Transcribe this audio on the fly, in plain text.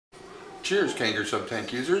Cheers, Kanger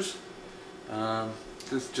sub-tank users.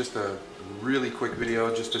 This is just a really quick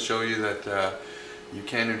video just to show you that you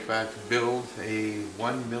can in fact build a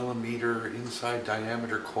 1mm inside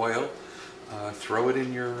diameter coil, throw it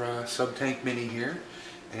in your sub-tank mini here,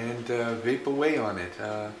 and vape away on it.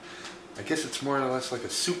 I guess it's more or less like a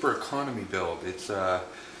super economy build. It's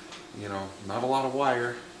you know, not a lot of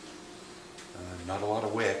wire, not a lot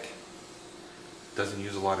of wick, doesn't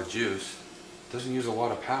use a lot of juice, doesn't use a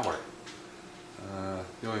lot of power.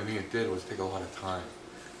 The only thing it did was take a lot of time.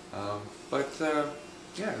 But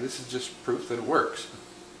yeah, this is just proof that it works.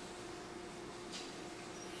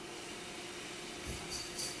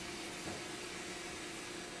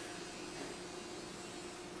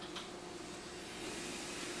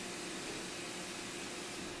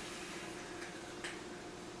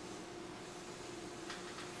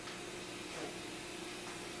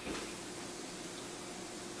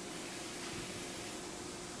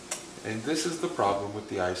 And this is the problem with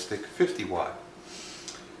the iStick 50 watt.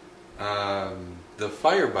 The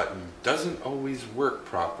fire button doesn't always work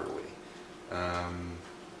properly. I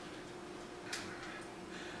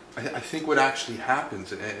think what actually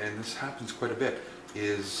happens, and this happens quite a bit,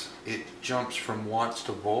 is it jumps from watts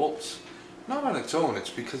to volts. Not on its own, it's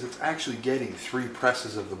because it's actually getting 3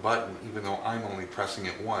 presses of the button, even though I'm only pressing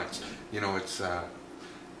it once. You know, it's a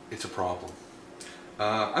problem.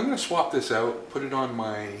 I'm going to swap this out, put it on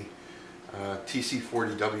my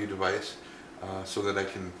TC40W device so that I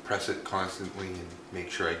can press it constantly and make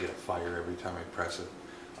sure I get a fire every time I press it.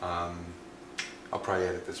 I'll probably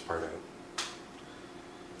edit this part out.